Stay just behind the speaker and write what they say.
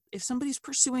if somebody's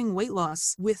pursuing weight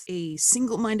loss with a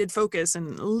single-minded focus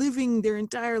and living their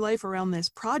entire life around this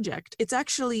project, it's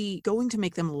actually going to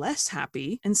make them less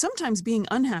happy. And sometimes being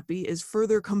unhappy is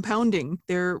further compounding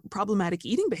their problematic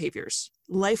eating behaviors.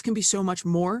 Life can be so much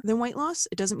more than weight loss.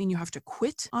 It doesn't mean you have to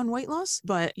quit on weight loss,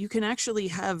 but you can actually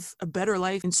have a better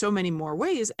life in so many more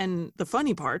ways. And the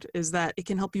funny part is that it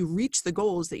can help you reach the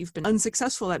goals that you've been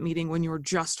unsuccessful at meeting when you're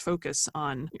just focused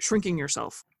on shrinking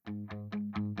yourself.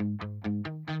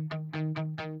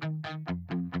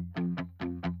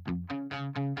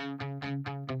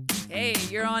 Hey,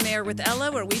 you're on air with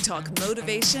Ella, where we talk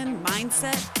motivation,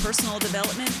 mindset, personal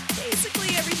development,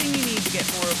 basically everything you need to get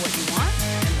more of what you want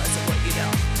and less of what you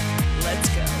don't. Let's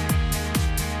go.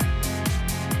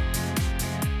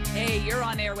 Hey, you're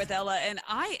on air with Ella, and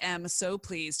I am so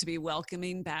pleased to be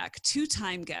welcoming back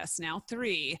two-time guest, now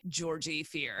 3, Georgie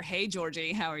Fear. Hey,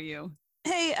 Georgie, how are you?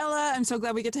 Hey, Ella, I'm so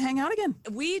glad we get to hang out again.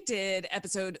 We did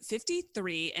episode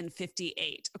 53 and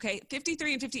 58. Okay,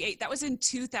 53 and 58. That was in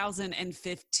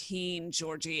 2015,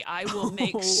 Georgie. I will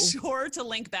make sure to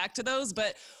link back to those,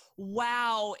 but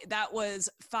wow, that was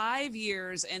 5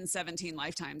 years and 17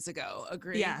 lifetimes ago.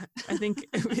 Agree? Yeah, I think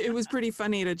it was pretty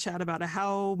funny to chat about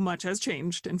how much has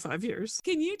changed in 5 years.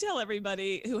 Can you tell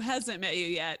everybody who hasn't met you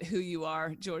yet who you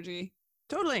are, Georgie?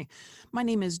 Totally. My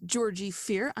name is Georgie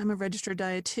Fear. I'm a registered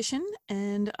dietitian,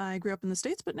 and I grew up in the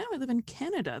States, but now I live in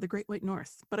Canada, the Great White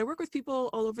North. But I work with people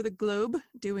all over the globe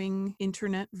doing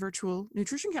internet virtual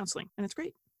nutrition counseling, and it's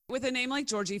great. With a name like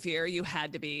Georgie Fear, you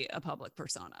had to be a public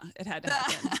persona. It had to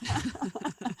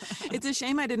happen. It's a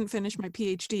shame I didn't finish my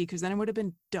PhD, because then it would have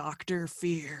been Dr.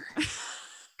 Fear.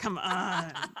 Come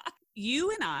on.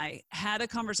 You and I had a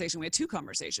conversation. We had 2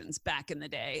 conversations back in the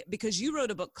day because you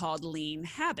wrote a book called Lean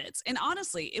Habits. And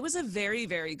honestly, it was a very,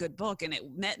 very good book. And it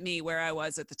met me where I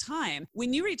was at the time.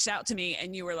 When you reached out to me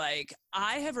and you were like,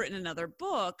 I have written another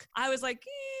book, I was like,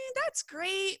 that's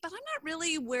great, but I'm not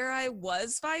really where I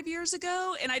was 5 years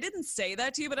ago. And I didn't say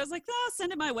that to you, but I was like,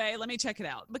 send it my way. Let me check it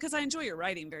out because I enjoy your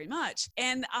writing very much.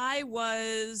 And I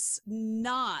was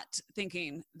not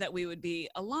thinking that we would be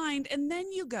aligned. And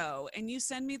then you go and you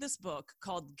send me this book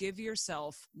called Give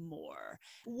Yourself More.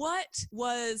 What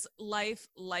was life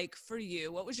like for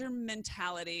you? What was your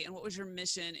mentality and what was your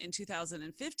mission in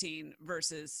 2015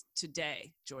 versus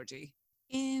today, Georgie?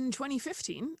 In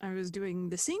 2015, I was doing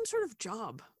the same sort of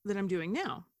job that I'm doing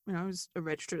now. I was a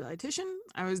registered dietitian.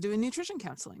 I was doing nutrition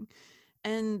counseling.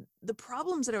 And the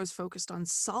problems that I was focused on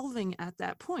solving at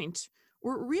that point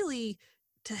were really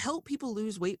to help people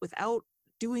lose weight without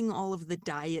doing all of the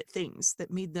diet things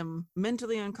that made them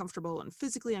mentally uncomfortable and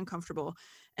physically uncomfortable.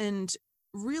 And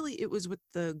really, it was with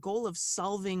the goal of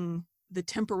solving the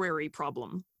temporary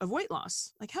problem of weight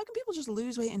loss. Like, how can people just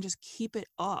lose weight and just keep it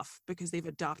off because they've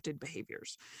adopted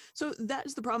behaviors? So that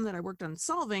is the problem that I worked on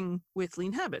solving with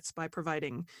Lean Habits by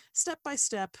providing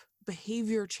step-by-step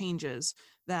behavior changes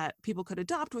that people could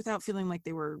adopt without feeling like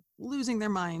they were losing their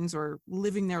minds or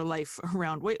living their life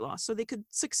around weight loss, so they could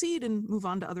succeed and move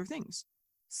on to other things.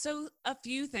 So a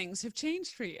few things have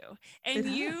changed for you. And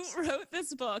you wrote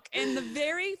this book, and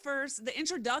the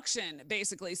introduction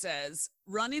basically says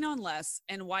running on less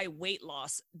and why weight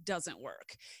loss doesn't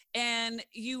work. And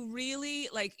you really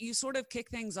you sort of kick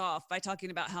things off by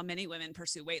talking about how many women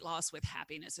pursue weight loss with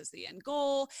happiness as the end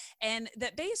goal. And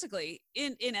that basically,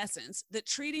 in essence, that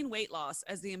treating weight loss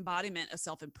as the embodiment of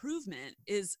self-improvement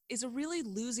is a really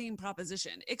losing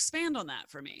proposition. Expand on that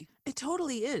for me. It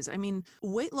totally is. I mean,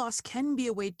 weight loss can be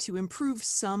a way to improve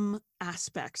some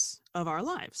aspects of our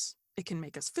lives. It can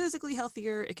make us physically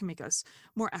healthier. It can make us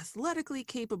more athletically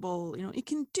capable. It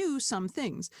can do some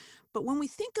things. But when we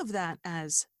think of that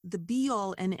as the be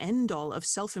all and end all of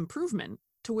self-improvement,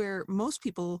 to where most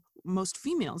people, most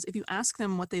females, if you ask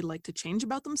them what they'd like to change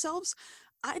about themselves,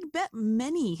 I'd bet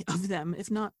many of them, if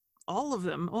not all of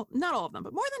them, well, not all of them,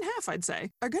 but more than half, I'd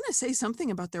say, are going to say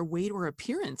something about their weight or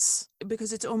appearance,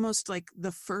 because it's almost like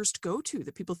the first go-to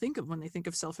that people think of when they think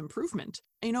of self-improvement.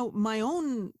 My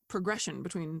own progression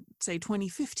between, say,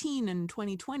 2015 and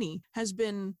 2020 has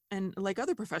been, and like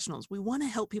other professionals, we want to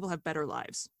help people have better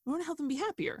lives. We want to help them be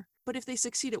happier. But if they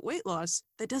succeed at weight loss,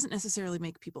 that doesn't necessarily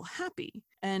make people happy.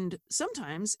 And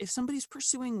sometimes if somebody's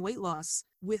pursuing weight loss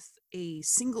with a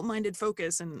single-minded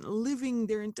focus and living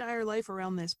their entire life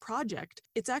around this project,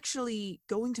 it's actually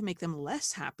going to make them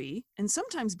less happy. And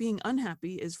sometimes being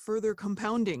unhappy is further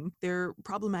compounding their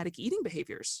problematic eating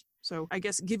behaviors. So I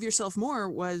guess Give Yourself More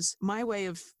was my way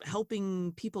of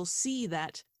helping people see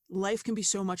that life can be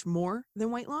so much more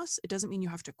than weight loss. It doesn't mean you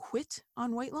have to quit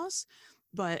on weight loss,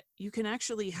 but you can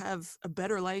actually have a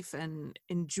better life and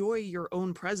enjoy your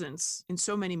own presence in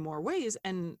so many more ways.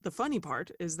 And the funny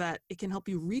part is that it can help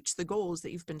you reach the goals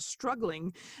that you've been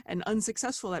struggling and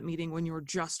unsuccessful at meeting when you're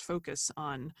just focused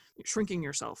on shrinking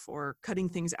yourself or cutting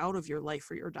things out of your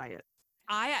life or your diet.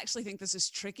 I actually think this is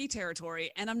tricky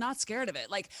territory and I'm not scared of it.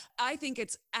 Like, I think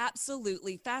it's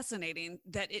absolutely fascinating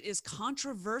that it is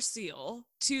controversial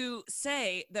to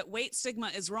say that weight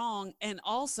stigma is wrong and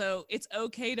also it's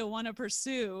okay to want to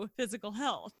pursue physical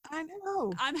health. I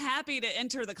know. I'm happy to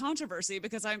enter the controversy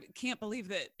because I can't believe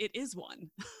that it is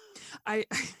one. I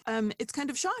it's kind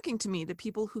of shocking to me that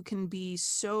people who can be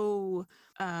so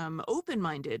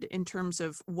open-minded in terms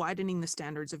of widening the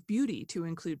standards of beauty to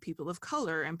include people of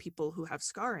color and people who have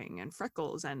scarring and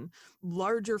freckles and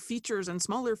larger features and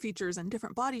smaller features and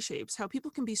different body shapes, how people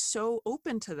can be so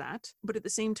open to that. But at the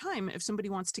same time, if somebody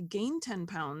wants to gain 10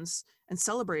 pounds and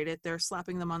celebrate it, they're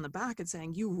slapping them on the back and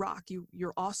saying, you rock,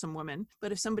 you're awesome, woman.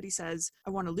 But if somebody says, I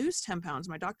want to lose 10 pounds,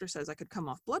 my doctor says I could come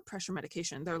off blood pressure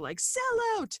medication, they're like, sell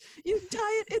out, you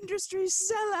diet industry,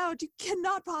 sell out. You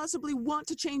cannot possibly want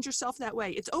to change yourself that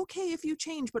way. It's okay if you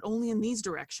change, but only in these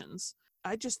directions.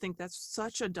 I just think that's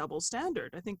such a double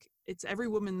standard. I think it's every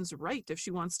woman's right if she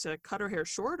wants to cut her hair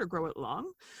short or grow it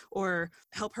long or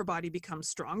help her body become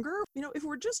stronger. You know, if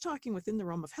we're just talking within the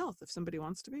realm of health, if somebody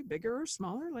wants to be bigger or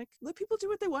smaller, like let people do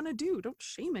what they want to do. Don't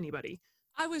shame anybody.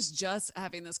 I was just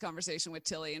having this conversation with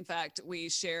Tilly. In fact, we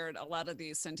shared a lot of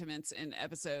these sentiments in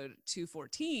episode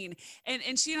 214.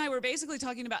 And she and I were basically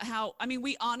talking about how, I mean,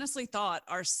 we honestly thought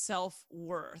our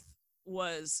self-worth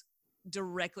was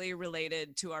directly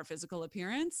related to our physical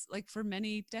appearance, like for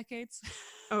many decades.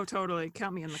 Oh, totally.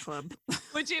 Count me in the club.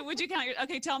 Would you count your,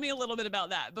 okay, tell me a little bit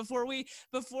about that. Before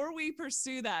we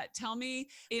pursue that, tell me,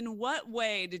 in what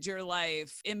way did your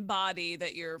life embody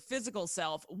that your physical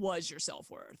self was your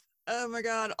self-worth? Oh my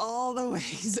God, all the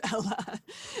ways, Ella.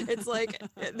 It's like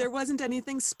there wasn't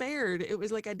anything spared. It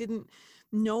was like I didn't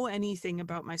know anything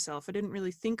about myself. I didn't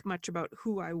really think much about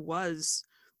who I was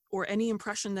or any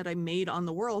impression that I made on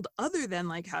the world other than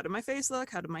like, how did my face look?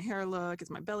 How did my hair look? Is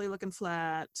my belly looking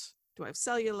flat? Do I have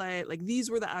cellulite? Like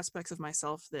these were the aspects of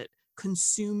myself that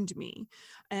consumed me.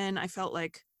 And I felt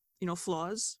like, you know,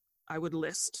 flaws, I would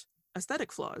list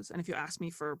aesthetic flaws. And if you asked me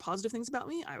for positive things about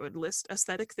me, I would list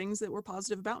aesthetic things that were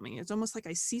positive about me. It's almost like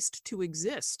I ceased to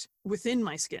exist within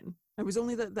my skin. It was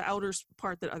only the outer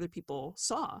part that other people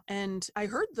saw. And I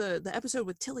heard the episode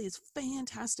with Tilly is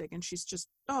fantastic. And she's just,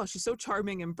 oh, she's so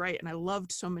charming and bright. And I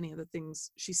loved so many of the things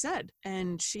she said.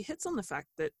 And she hits on the fact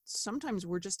that sometimes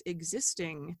we're just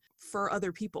existing for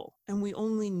other people. And we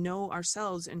only know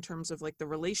ourselves in terms of like the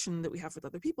relation that we have with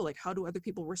other people. Like, how do other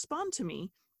people respond to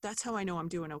me? That's how I know I'm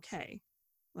doing okay.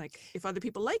 Like if other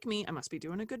people like me, I must be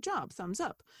doing a good job, thumbs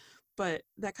up. But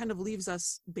that kind of leaves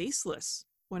us baseless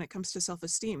when it comes to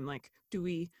self-esteem. Like, do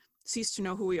we cease to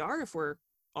know who we are if we're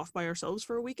off by ourselves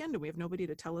for a weekend and we have nobody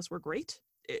to tell us we're great?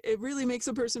 It really makes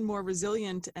a person more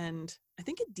resilient. And I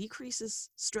think it decreases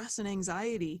stress and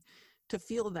anxiety to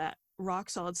feel that rock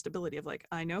solid stability of like,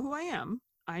 I know who I am.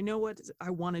 I know what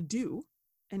I want to do.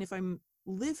 And if I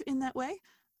live in that way,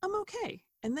 I'm okay.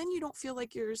 And then you don't feel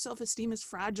like your self-esteem is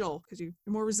fragile because you're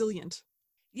more resilient.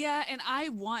 Yeah. And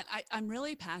I'm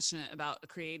really passionate about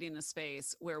creating a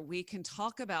space where we can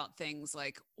talk about things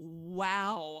like,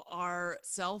 wow, our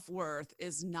self-worth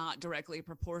is not directly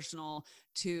proportional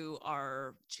to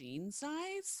our gene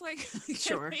size. Like,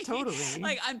 Sure, totally.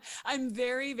 like I'm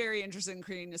very, very interested in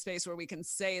creating a space where we can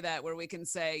say that, where we can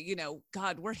say, you know,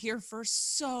 God, we're here for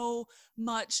so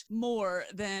much more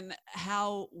than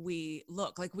how we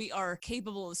look. Like we are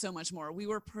capable of so much more. We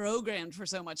were programmed for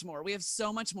so much more. We have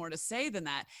so much more to say than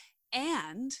that.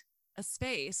 And a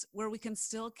space where we can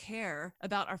still care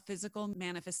about our physical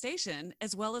manifestation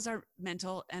as well as our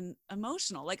mental and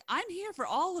emotional. Like I'm here for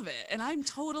all of it and I'm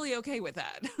totally okay with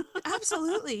that.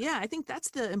 Absolutely. Yeah. I think that's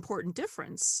the important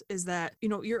difference is that, you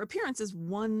know, your appearance is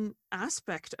one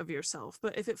aspect of yourself,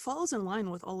 but if it falls in line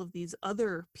with all of these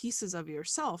other pieces of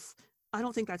yourself, I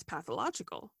don't think that's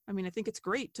pathological. I mean, I think it's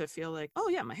great to feel like, oh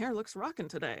yeah, my hair looks rocking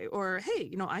today. Or, hey,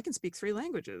 you know, I can speak 3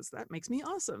 languages. That makes me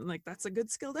awesome. Like that's a good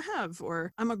skill to have.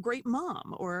 Or I'm a great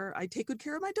mom, or I take good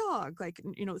care of my dog. Like,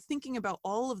 you know, thinking about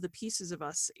all of the pieces of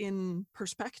us in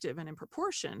perspective and in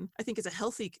proportion, I think is a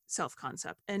healthy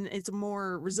self-concept. And it's a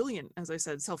more resilient, as I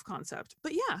said, self-concept.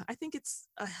 But yeah, I think it's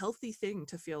a healthy thing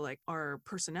to feel like our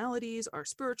personalities, our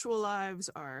spiritual lives,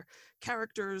 our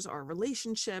characters, our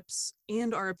relationships,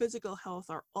 and our physical health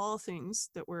are all things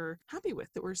that we're happy with,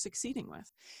 that we're succeeding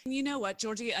with. You know what,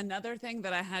 Georgie, another thing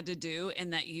that I had to do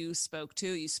and that you spoke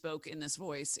in this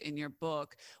voice in your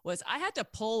book was I had to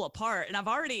pull apart, and I've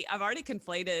already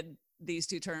conflated these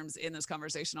two terms in this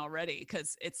conversation already,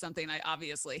 because it's something I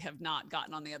obviously have not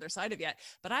gotten on the other side of yet,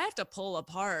 but I have to pull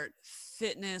apart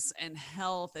fitness and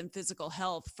health and physical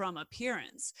health from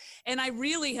appearance. And I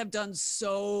really have done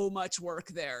so much work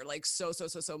there, like so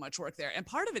much work there. And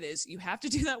part of it is you have to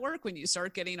do that work when you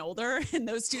start getting older, and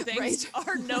those two things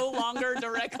are no longer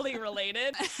directly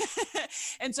related.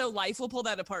 And so life will pull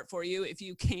that apart for you if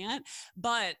you can't.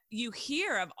 But you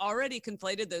hear, I've already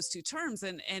conflated those two terms.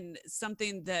 And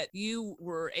something that you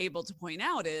were able to point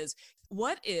out is,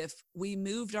 what if we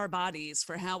moved our bodies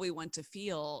for how we want to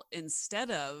feel instead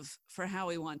of for how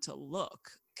we want to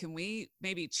look? Can we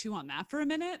maybe chew on that for a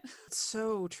minute?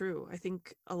 So true. I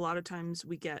think a lot of times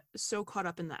we get so caught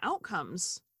up in the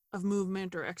outcomes of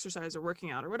movement or exercise or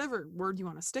working out or whatever word you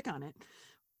want to stick on it.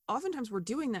 Oftentimes we're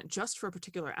doing that just for a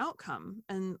particular outcome.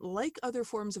 And like other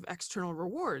forms of external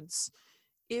rewards,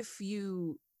 if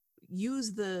you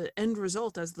use the end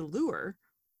result as the lure,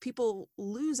 people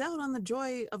lose out on the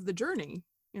joy of the journey.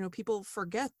 People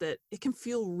forget that it can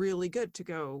feel really good to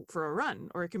go for a run,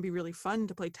 or it can be really fun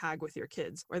to play tag with your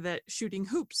kids, or that shooting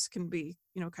hoops can be,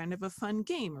 kind of a fun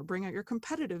game, or bring out your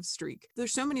competitive streak.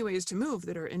 There's so many ways to move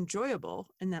that are enjoyable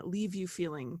and that leave you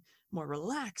feeling more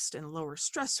relaxed and lower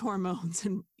stress hormones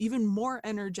and even more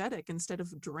energetic instead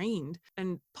of drained,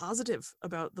 and positive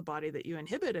about the body that you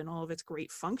inhibit and all of its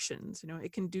great functions.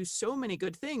 It can do so many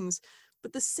good things,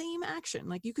 but the same action,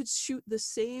 like you could shoot the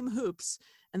same hoops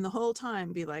and the whole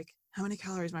time be like, how many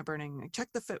calories am I burning? Like, check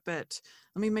the Fitbit.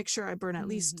 Let me make sure I burn at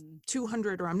least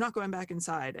 200 or I'm not going back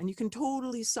inside. And you can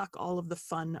totally suck all of the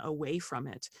fun away from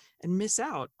it and miss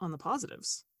out on the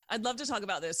positives. I'd love to talk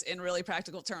about this in really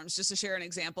practical terms, just to share an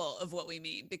example of what we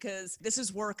mean, because this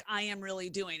is work I am really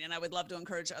doing, and I would love to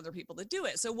encourage other people to do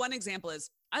it. So one example is,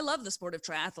 I love the sport of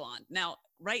triathlon. Now,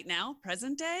 right now,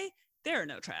 present day, there are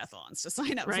no triathlons to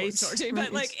sign up for, Georgie,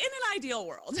 but like in an ideal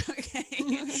world, okay?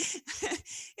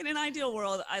 In an ideal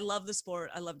world, I love the sport.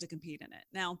 I love to compete in it.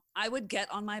 Now, I would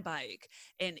get on my bike,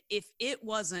 and if it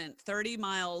wasn't 30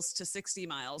 miles to 60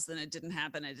 miles, then it didn't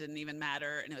happen. It didn't even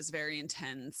matter. And it was very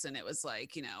intense. And it was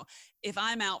like, if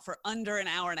I'm out for under an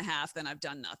hour and a half, then I've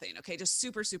done nothing. Okay. Just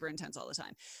super, super intense all the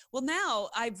time. Well, now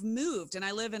I've moved and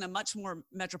I live in a much more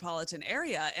metropolitan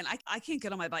area, and I can't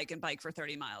get on my bike and bike for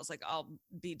 30 miles. Like, I'll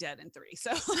be dead in 3.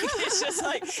 So it's just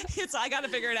like, I got to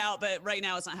figure it out, but right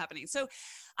now it's not happening. So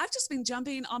I've just been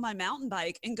jumping on my mountain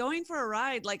bike and going for a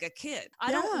ride like a kid.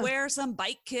 I don't wear some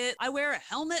bike kit. I wear a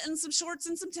helmet and some shorts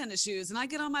and some tennis shoes, and I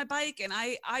get on my bike and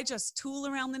I just tool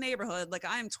around the neighborhood like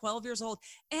I am 12 years old,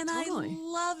 and I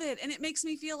love it. And it makes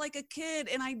me feel like a kid.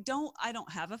 And I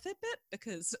don't have a Fitbit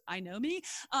because I know me.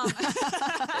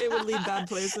 It would lead bad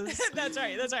places. That's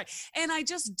right. And I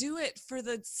just do it for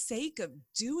the sake of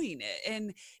doing it.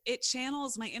 And it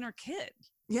channels my inner kid.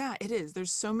 Yeah, it is.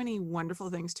 There's so many wonderful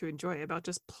things to enjoy about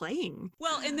just playing.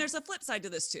 Well, and there's a flip side to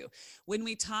this too. When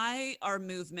we tie our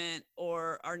movement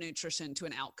or our nutrition to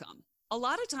an outcome, a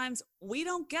lot of times we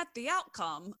don't get the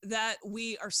outcome that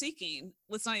we are seeking.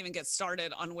 Let's not even get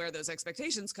started on where those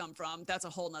expectations come from. That's a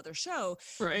whole nother show.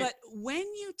 Right. But when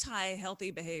you tie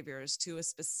healthy behaviors to a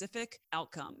specific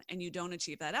outcome and you don't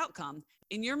achieve that outcome,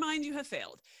 in your mind, you have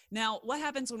failed. Now, what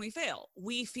happens when we fail?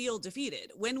 We feel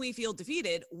defeated. When we feel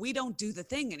defeated, we don't do the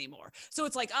thing anymore. So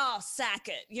it's like, oh, sack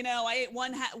it. I ate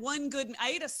I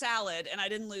ate a salad and I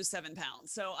didn't lose 7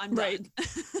 pounds. So I'm done.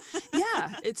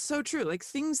 Yeah, it's so true. Like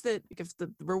things that, if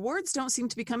the rewards don't seem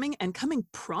to be coming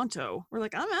pronto, we're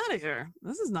like, I'm out of here.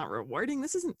 This is not rewarding.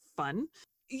 This isn't fun.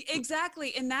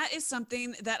 Exactly. And that is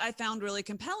something that I found really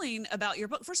compelling about your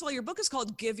book. First of all, your book is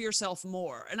called Give Yourself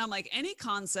More. And I'm like, any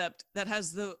concept that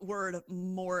has the word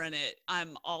more in it,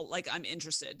 I'm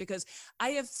interested, because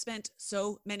I have spent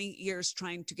so many years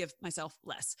trying to give myself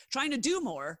less, trying to do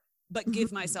more, but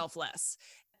give myself less.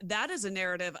 That is a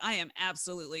narrative I am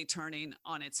absolutely turning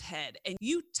on its head. And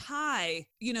you tie,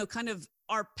 kind of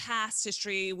our past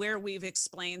history, where we've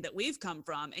explained that we've come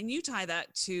from, and you tie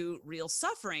that to real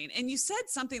suffering. And you said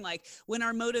something like, when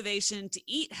our motivation to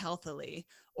eat healthily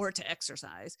or to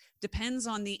exercise depends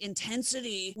on the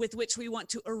intensity with which we want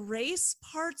to erase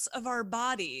parts of our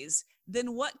bodies,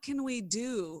 then what can we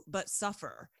do but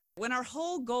suffer? When our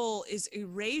whole goal is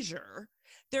erasure,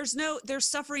 there's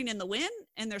suffering in the win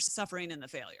and there's suffering in the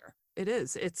failure. It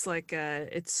is. It's like,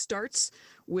 it starts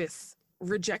with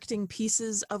rejecting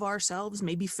pieces of ourselves,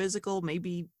 maybe physical,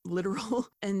 maybe literal.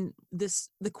 And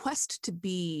the quest to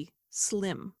be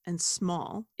slim and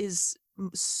small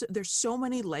there's so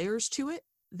many layers to it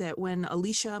that when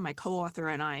Alicia, my co-author,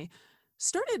 and I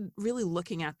started really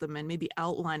looking at them and maybe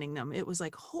outlining them, it was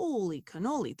like, holy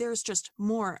cannoli, there's just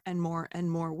more and more and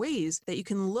more ways that you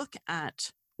can look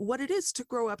at what it is to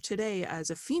grow up today as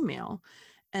a female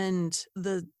and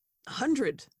the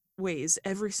 100 ways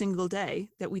every single day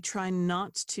that we try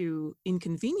not to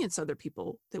inconvenience other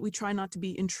people, that we try not to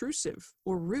be intrusive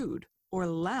or rude or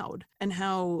loud, and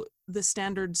how the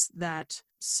standards that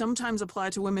sometimes apply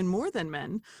to women more than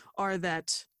men are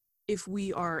that if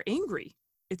we are angry,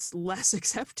 it's less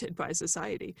accepted by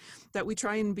society, that we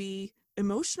try and be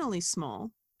emotionally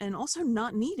small and also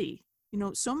not needy. You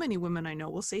know, so many women I know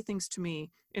will say things to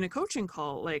me in a coaching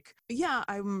call like, yeah,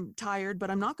 I'm tired,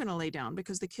 but I'm not going to lay down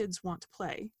because the kids want to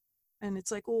play. And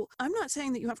it's like, well, I'm not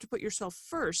saying that you have to put yourself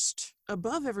first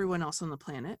above everyone else on the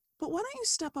planet, but why don't you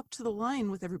step up to the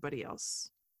line with everybody else?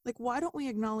 Like, why don't we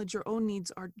acknowledge your own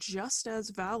needs are just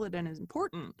as valid and as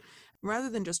important rather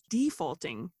than just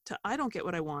defaulting to, I don't get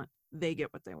what I want, they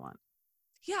get what they want.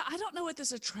 Yeah, I don't know what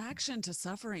this attraction to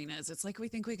suffering is. It's like we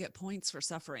think we get points for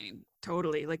suffering.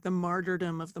 Totally, like the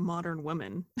martyrdom of the modern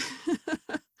woman.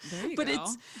 There you But go.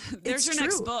 There's your true.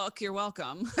 next book. You're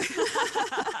welcome.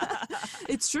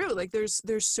 It's true. Like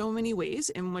there's so many ways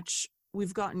in which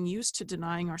we've gotten used to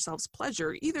denying ourselves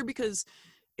pleasure, either because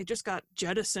it just got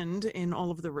jettisoned in all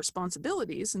of the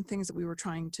responsibilities and things that we were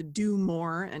trying to do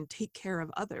more and take care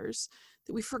of others,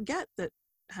 that we forget that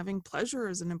having pleasure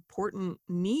is an important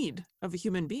need of a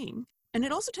human being. And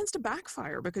it also tends to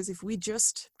backfire because if we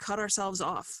just cut ourselves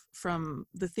off from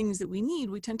the things that we need,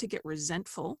 we tend to get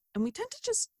resentful and we tend to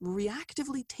just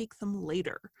reactively take them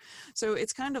later. So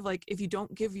it's kind of like if you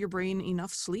don't give your brain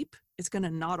enough sleep, it's going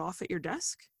to nod off at your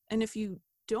desk. And if you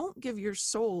don't give your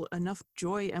soul enough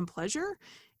joy and pleasure,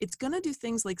 it's going to do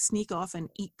things like sneak off and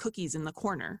eat cookies in the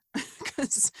corner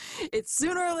because it's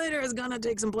sooner or later is going to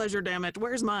take some pleasure, damn it.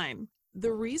 Where's mine?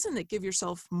 The reason that give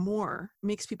yourself more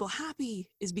makes people happy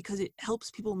is because it helps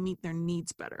people meet their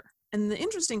needs better. And the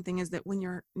interesting thing is that when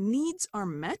your needs are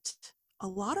met, a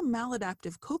lot of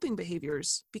maladaptive coping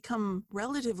behaviors become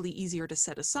relatively easier to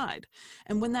set aside.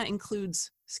 And when that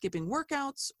includes skipping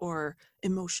workouts or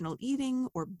emotional eating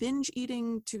or binge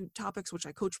eating, two topics which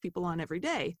I coach people on every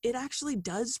day, it actually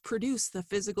does produce the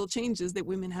physical changes that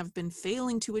women have been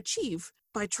failing to achieve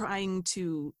by trying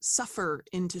to suffer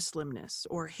into slimness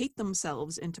or hate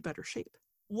themselves into better shape.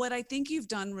 What I think you've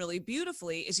done really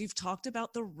beautifully is you've talked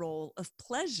about the role of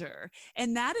pleasure.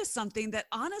 And that is something that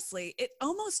honestly, it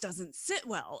almost doesn't sit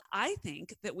well. I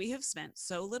think that we have spent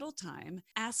so little time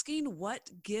asking what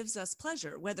gives us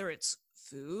pleasure, whether it's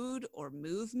food or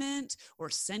movement or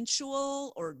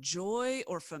sensual or joy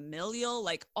or familial,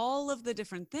 like all of the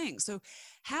different things. So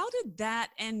how did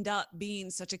that end up being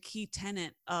such a key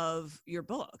tenet of your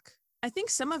book? I think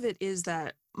some of it is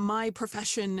that my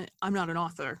profession, I'm not an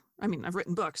author. I mean, I've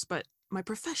written books, but my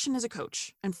profession is a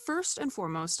coach. And first and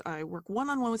foremost, I work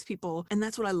one-on-one with people. And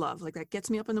that's what I love. Like that gets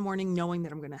me up in the morning knowing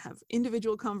that I'm going to have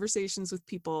individual conversations with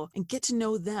people and get to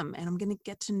know them. And I'm going to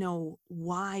get to know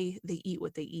why they eat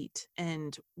what they eat.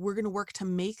 And we're going to work to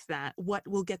make that what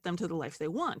will get them to the life they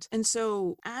want. And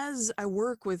so as I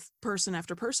work with person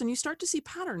after person, you start to see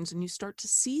patterns and you start to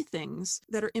see things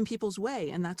that are in people's way.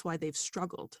 And that's why they've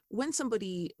struggled. When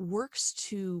somebody works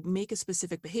to make a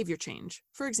specific behavior change,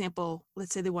 for example,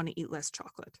 let's say they want to eat less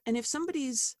chocolate. And if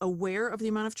somebody's aware of the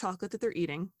amount of chocolate that they're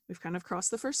eating, we've kind of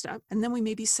crossed the first step. And then we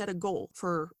maybe set a goal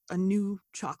for a new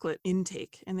chocolate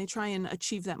intake and they try and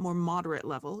achieve that more moderate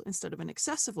level instead of an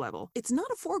excessive level. It's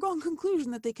not a foregone conclusion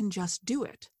that they can just do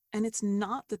it. And it's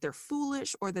not that they're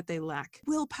foolish or that they lack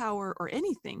willpower or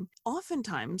anything.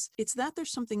 Oftentimes, it's that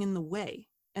there's something in the way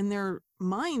and their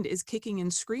mind is kicking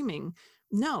and screaming,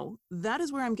 no, that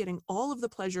is where I'm getting all of the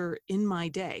pleasure in my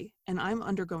day. And I'm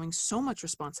undergoing so much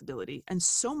responsibility and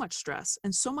so much stress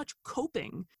and so much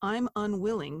coping. I'm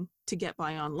unwilling to get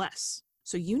by on less.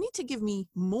 So you need to give me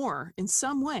more in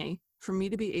some way for me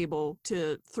to be able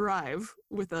to thrive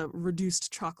with a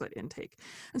reduced chocolate intake.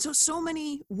 And so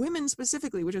many women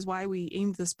specifically, which is why we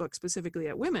aimed this book specifically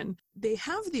at women, they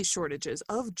have these shortages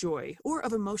of joy or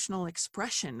of emotional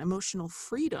expression, emotional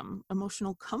freedom,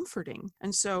 emotional comforting.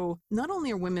 And so not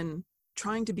only are women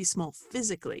trying to be small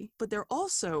physically, but they're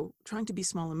also trying to be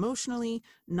small emotionally,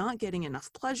 not getting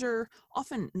enough pleasure,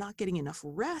 often not getting enough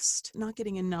rest, not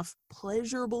getting enough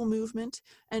pleasurable movement,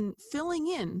 and filling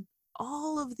in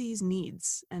all of these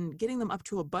needs and getting them up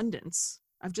to abundance.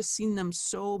 I've just seen them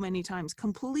so many times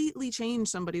completely change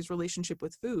somebody's relationship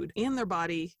with food and their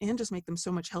body and just make them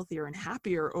so much healthier and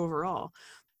happier overall.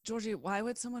 Georgie, why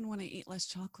would someone want to eat less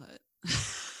chocolate?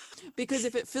 Because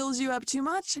if it fills you up too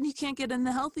much and you can't get in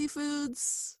the healthy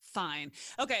foods. Fine.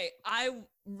 Okay. I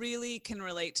really can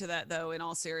relate to that, though, in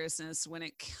all seriousness, when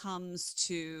it comes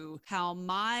to how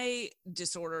my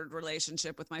disordered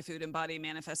relationship with my food and body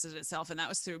manifested itself. And that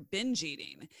was through binge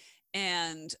eating.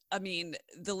 And I mean,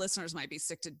 the listeners might be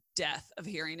sick to death of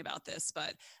hearing about this,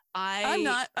 but I'm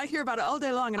not. I hear about it all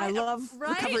day long, and I love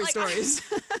right? recovery Like stories.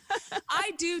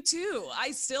 I do too.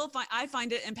 I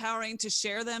find it empowering to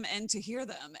share them and to hear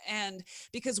them. And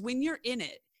because when you're in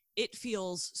it, it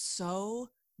feels so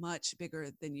much bigger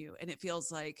than you. And it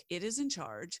feels like it is in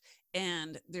charge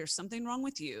and there's something wrong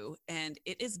with you and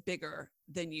it is bigger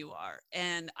than you are.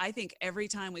 And I think every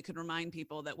time we could remind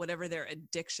people that whatever their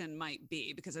addiction might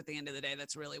be, because at the end of the day,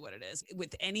 that's really what it is,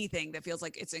 with anything that feels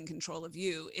like it's in control of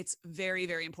you, it's very,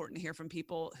 very important to hear from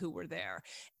people who were there.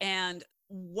 And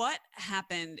what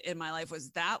happened in my life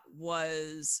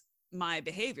was my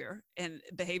behavior and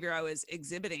behavior I was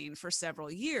exhibiting for several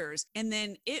years. And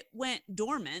then it went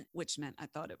dormant, which meant I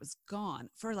thought it was gone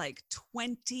for like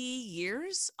 20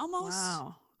 years,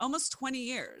 Wow. almost 20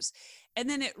 years. And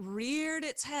then it reared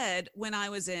its head when I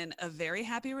was in a very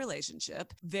happy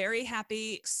relationship, very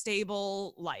happy,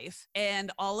 stable life.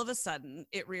 And all of a sudden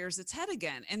it rears its head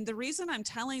again. And the reason I'm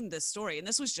telling this story, and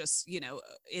this was just,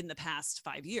 in the past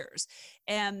 5 years,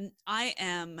 and I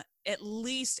am at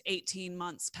least 18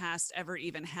 months past ever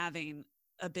even having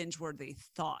a binge-worthy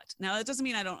thought. Now, that doesn't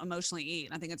mean I don't emotionally eat.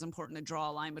 I think it's important to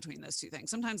draw a line between those two things.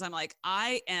 Sometimes I'm like,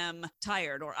 I am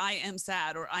tired or I am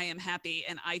sad or I am happy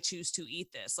and I choose to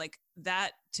eat this. Like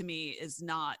that to me is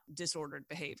not disordered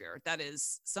behavior. That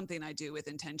is something I do with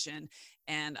intention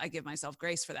and I give myself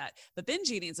grace for that. But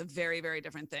binge eating is a very, very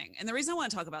different thing. And the reason I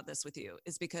want to talk about this with you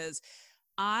is because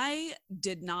I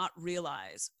did not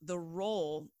realize the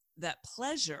role that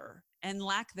pleasure and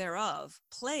lack thereof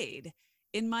played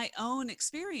in my own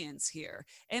experience here.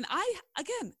 And I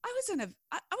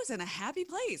was in a happy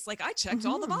place. Like I checked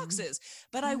all the boxes,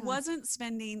 but I wasn't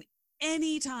spending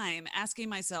any time asking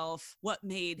myself what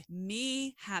made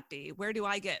me happy. Where do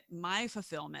I get my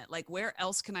fulfillment? Like where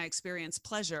else can I experience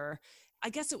pleasure? I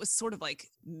guess it was sort of like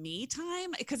me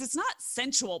time because it's not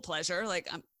sensual pleasure. Like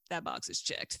that box is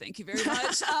checked. Thank you very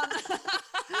much.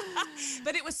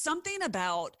 But it was something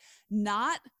about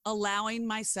not allowing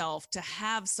myself to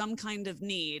have some kind of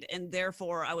need. And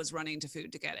therefore I was running to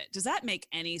food to get it. Does that make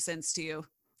any sense to you?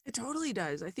 It totally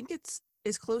does. I think it's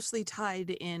is closely tied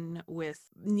in with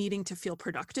needing to feel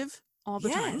productive all the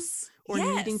time or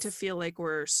needing to feel like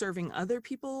we're serving other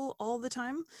people all the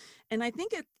time. And I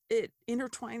think it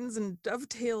intertwines and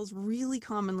dovetails really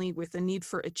commonly with a need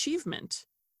for achievement.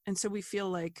 And so we feel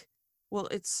like, well,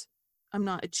 I'm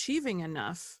not achieving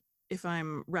enough if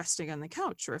I'm resting on the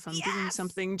couch or if I'm doing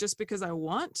something just because I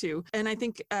want to. And I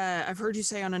think I've heard you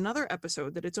say on another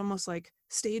episode that it's almost like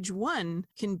stage 1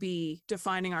 can be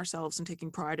defining ourselves and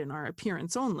taking pride in our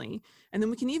appearance only. And then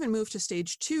we can even move to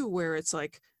stage 2 where it's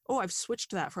like, oh, I've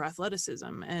switched that for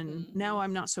athleticism. And now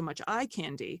I'm not so much eye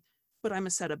candy, but I'm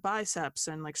a set of biceps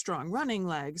and like strong running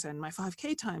legs. And my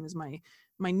 5K time is my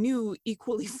new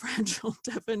equally fragile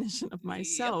definition of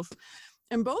myself. Yep.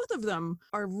 And both of them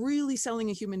are really selling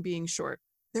a human being short.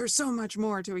 There's so much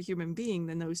more to a human being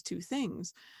than those two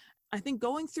things. I think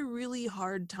going through really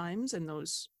hard times and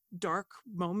those dark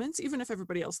moments, even if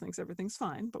everybody else thinks everything's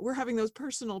fine, but we're having those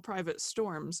personal private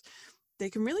storms, they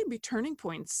can really be turning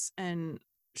points and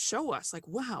show us like,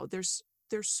 wow, there's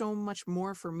so much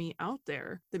more for me out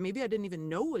there that maybe I didn't even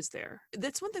know was there.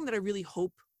 That's one thing that I really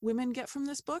hope women get from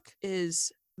this book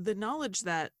is the knowledge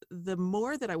that the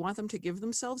more that I want them to give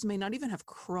themselves may not even have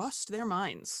crossed their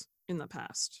minds in the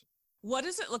past. What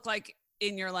does it look like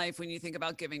in your life when you think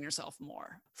about giving yourself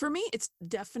more? For me, it's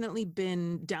definitely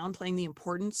been downplaying the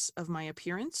importance of my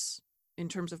appearance in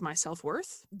terms of my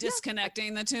self-worth.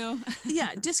 Disconnecting the two?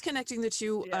 Disconnecting the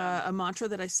two. A mantra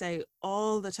that I say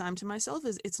all the time to myself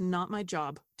is, it's not my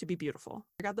job to be beautiful.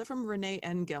 I got that from Renee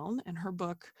Engeln and her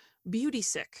book, Beauty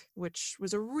Sick, which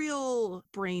was a real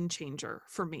brain changer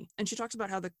for me. And she talks about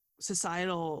how the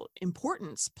societal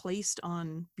importance placed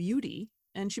on beauty,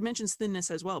 and she mentions thinness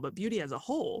as well, but beauty as a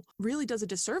whole really does a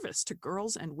disservice to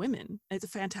girls and women. It's a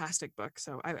fantastic book.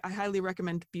 So I highly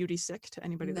recommend Beauty Sick to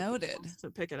anybody that wants to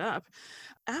pick it up.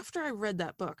 After I read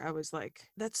that book, I was like,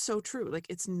 that's so true. Like,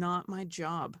 it's not my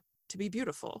job to be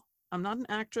beautiful. I'm not an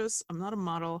actress. I'm not a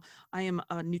model. I am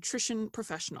a nutrition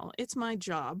professional. It's my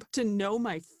job to know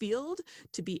my field,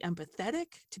 to be empathetic,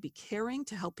 to be caring,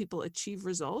 to help people achieve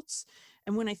results.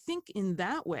 And when I think in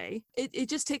that way, it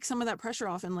just takes some of that pressure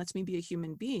off and lets me be a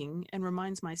human being and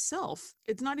reminds myself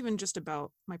it's not even just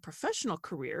about my professional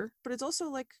career, but it's also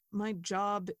like my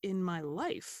job in my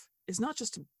life is not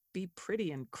just to be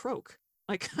pretty and croak.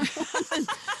 Like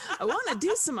I want to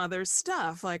do some other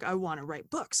stuff. Like I want to write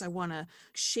books. I want to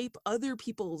shape other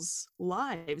people's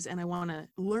lives, and I want to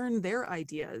learn their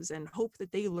ideas and hope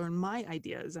that they learn my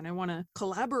ideas. And I want to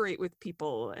collaborate with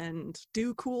people and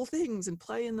do cool things and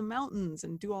play in the mountains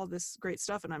and do all this great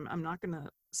stuff. And I'm not going to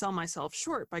sell myself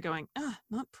short by going,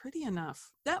 not pretty enough.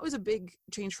 That was a big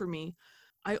change for me.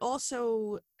 I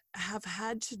also have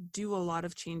had to do a lot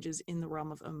of changes in the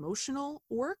realm of emotional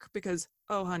work because,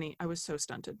 oh, honey, I was so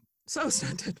stunted. So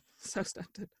stunted.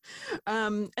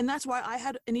 And that's why I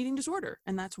had an eating disorder.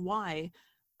 And that's why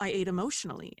I ate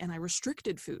emotionally and I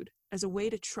restricted food as a way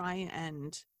to try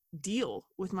and deal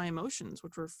with my emotions,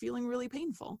 which were feeling really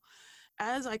painful.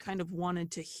 As I kind of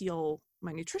wanted to heal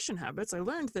my nutrition habits, I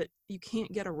learned that you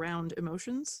can't get around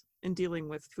emotions in dealing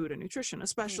with food and nutrition,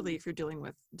 especially if you're dealing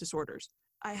with disorders.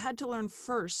 I had to learn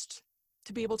first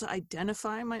to be able to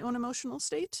identify my own emotional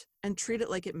state and treat it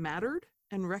like it mattered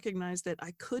and recognize that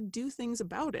I could do things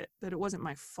about it, that it wasn't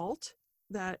my fault,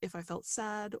 that if I felt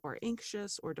sad or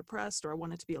anxious or depressed or I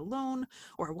wanted to be alone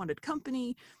or I wanted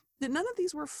company, that none of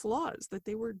these were flaws, that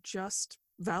they were just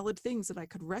valid things that I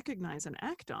could recognize and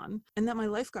act on, and that my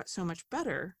life got so much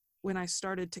better when I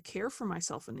started to care for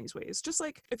myself in these ways. Just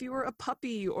like if you were a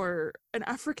puppy or an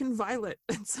African violet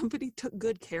and somebody took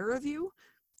good care of you,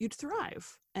 you'd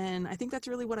thrive. And I think that's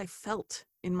really what I felt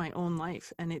in my own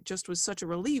life. And it just was such a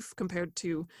relief compared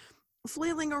to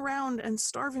flailing around and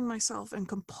starving myself and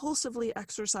compulsively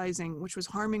exercising, which was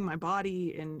harming my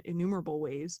body in innumerable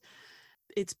ways.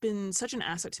 It's been such an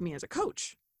asset to me as a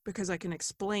coach because I can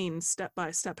explain step by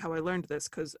step how I learned this,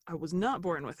 because I was not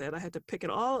born with it. I had to pick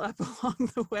it all up along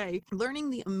the way.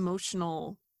 Learning the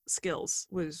emotional skills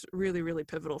was really, really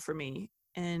pivotal for me.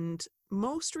 And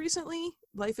most recently,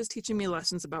 life is teaching me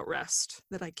lessons about rest,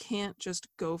 that I can't just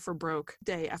go for broke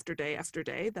day after day after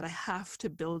day, that I have to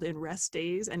build in rest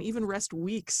days and even rest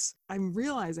weeks. I'm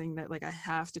realizing that I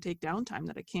have to take downtime,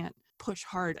 that I can't push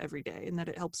hard every day, and that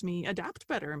it helps me adapt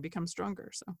better and become stronger.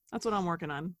 So that's what I'm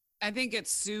working on. I think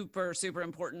it's super, super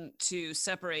important to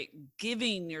separate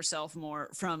giving yourself more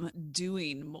from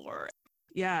doing more.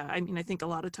 Yeah, I mean, I think a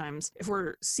lot of times if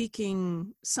we're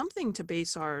seeking something to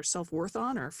base our self-worth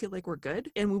on or feel like we're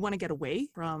good and we want to get away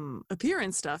from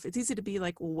appearance stuff, it's easy to be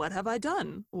like, well, what have I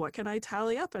done? What can I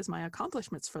tally up as my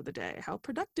accomplishments for the day? How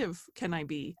productive can I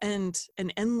be? And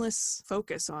an endless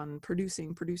focus on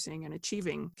producing, and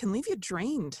achieving can leave you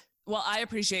drained. Well, I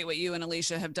appreciate what you and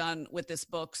Alicia have done with this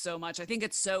book so much. I think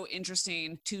it's so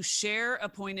interesting to share a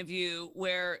point of view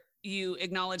where you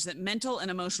acknowledge that mental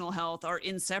and emotional health are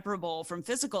inseparable from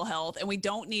physical health, and we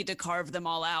don't need to carve them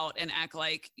all out and act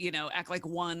like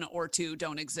one or two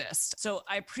don't exist. So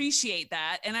I appreciate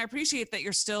that. And I appreciate that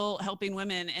you're still helping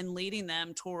women and leading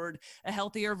them toward a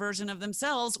healthier version of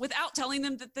themselves without telling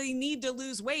them that they need to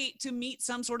lose weight to meet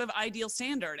some sort of ideal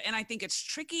standard. And I think it's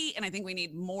tricky, and I think we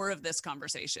need more of this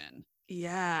conversation.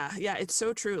 Yeah, it's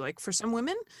so true. Like for some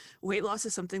women, weight loss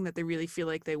is something that they really feel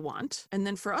like they want. And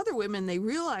then for other women, they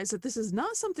realize that this is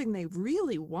not something they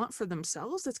really want for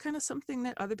themselves. It's kind of something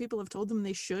that other people have told them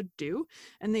they should do.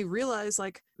 And they realize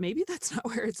maybe that's not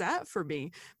where it's at for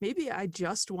me. Maybe I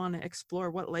just want to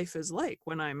explore what life is like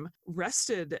when I'm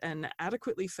rested and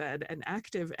adequately fed and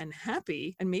active and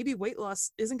happy. And maybe weight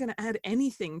loss isn't going to add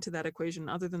anything to that equation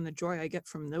other than the joy I get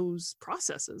from those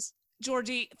processes.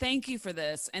 Georgie, thank you for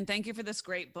this. And thank you for this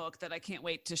great book that I can't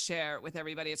wait to share with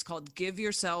everybody. It's called Give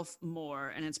Yourself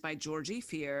More, and it's by Georgie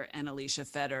Fear and Alicia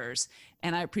Fetters.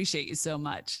 And I appreciate you so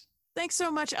much. Thanks so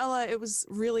much, Ella. It was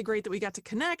really great that we got to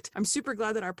connect. I'm super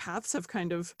glad that our paths have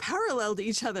kind of paralleled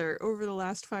each other over the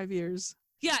last 5 years.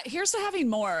 Yeah, here's to having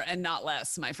more and not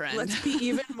less, my friend. Let's be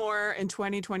even more in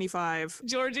 2025.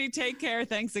 Georgie, take care.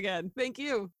 Thanks again. Thank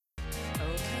you.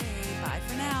 Bye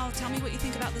for now. Tell me what you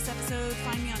think about this episode.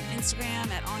 Find me on Instagram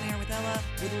at On Air with Ella.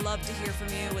 Would love to hear from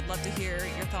you. Would love to hear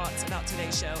your thoughts about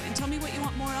today's show. And tell me what you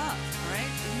want more of. All right?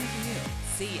 I'm here for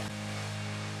you. See ya.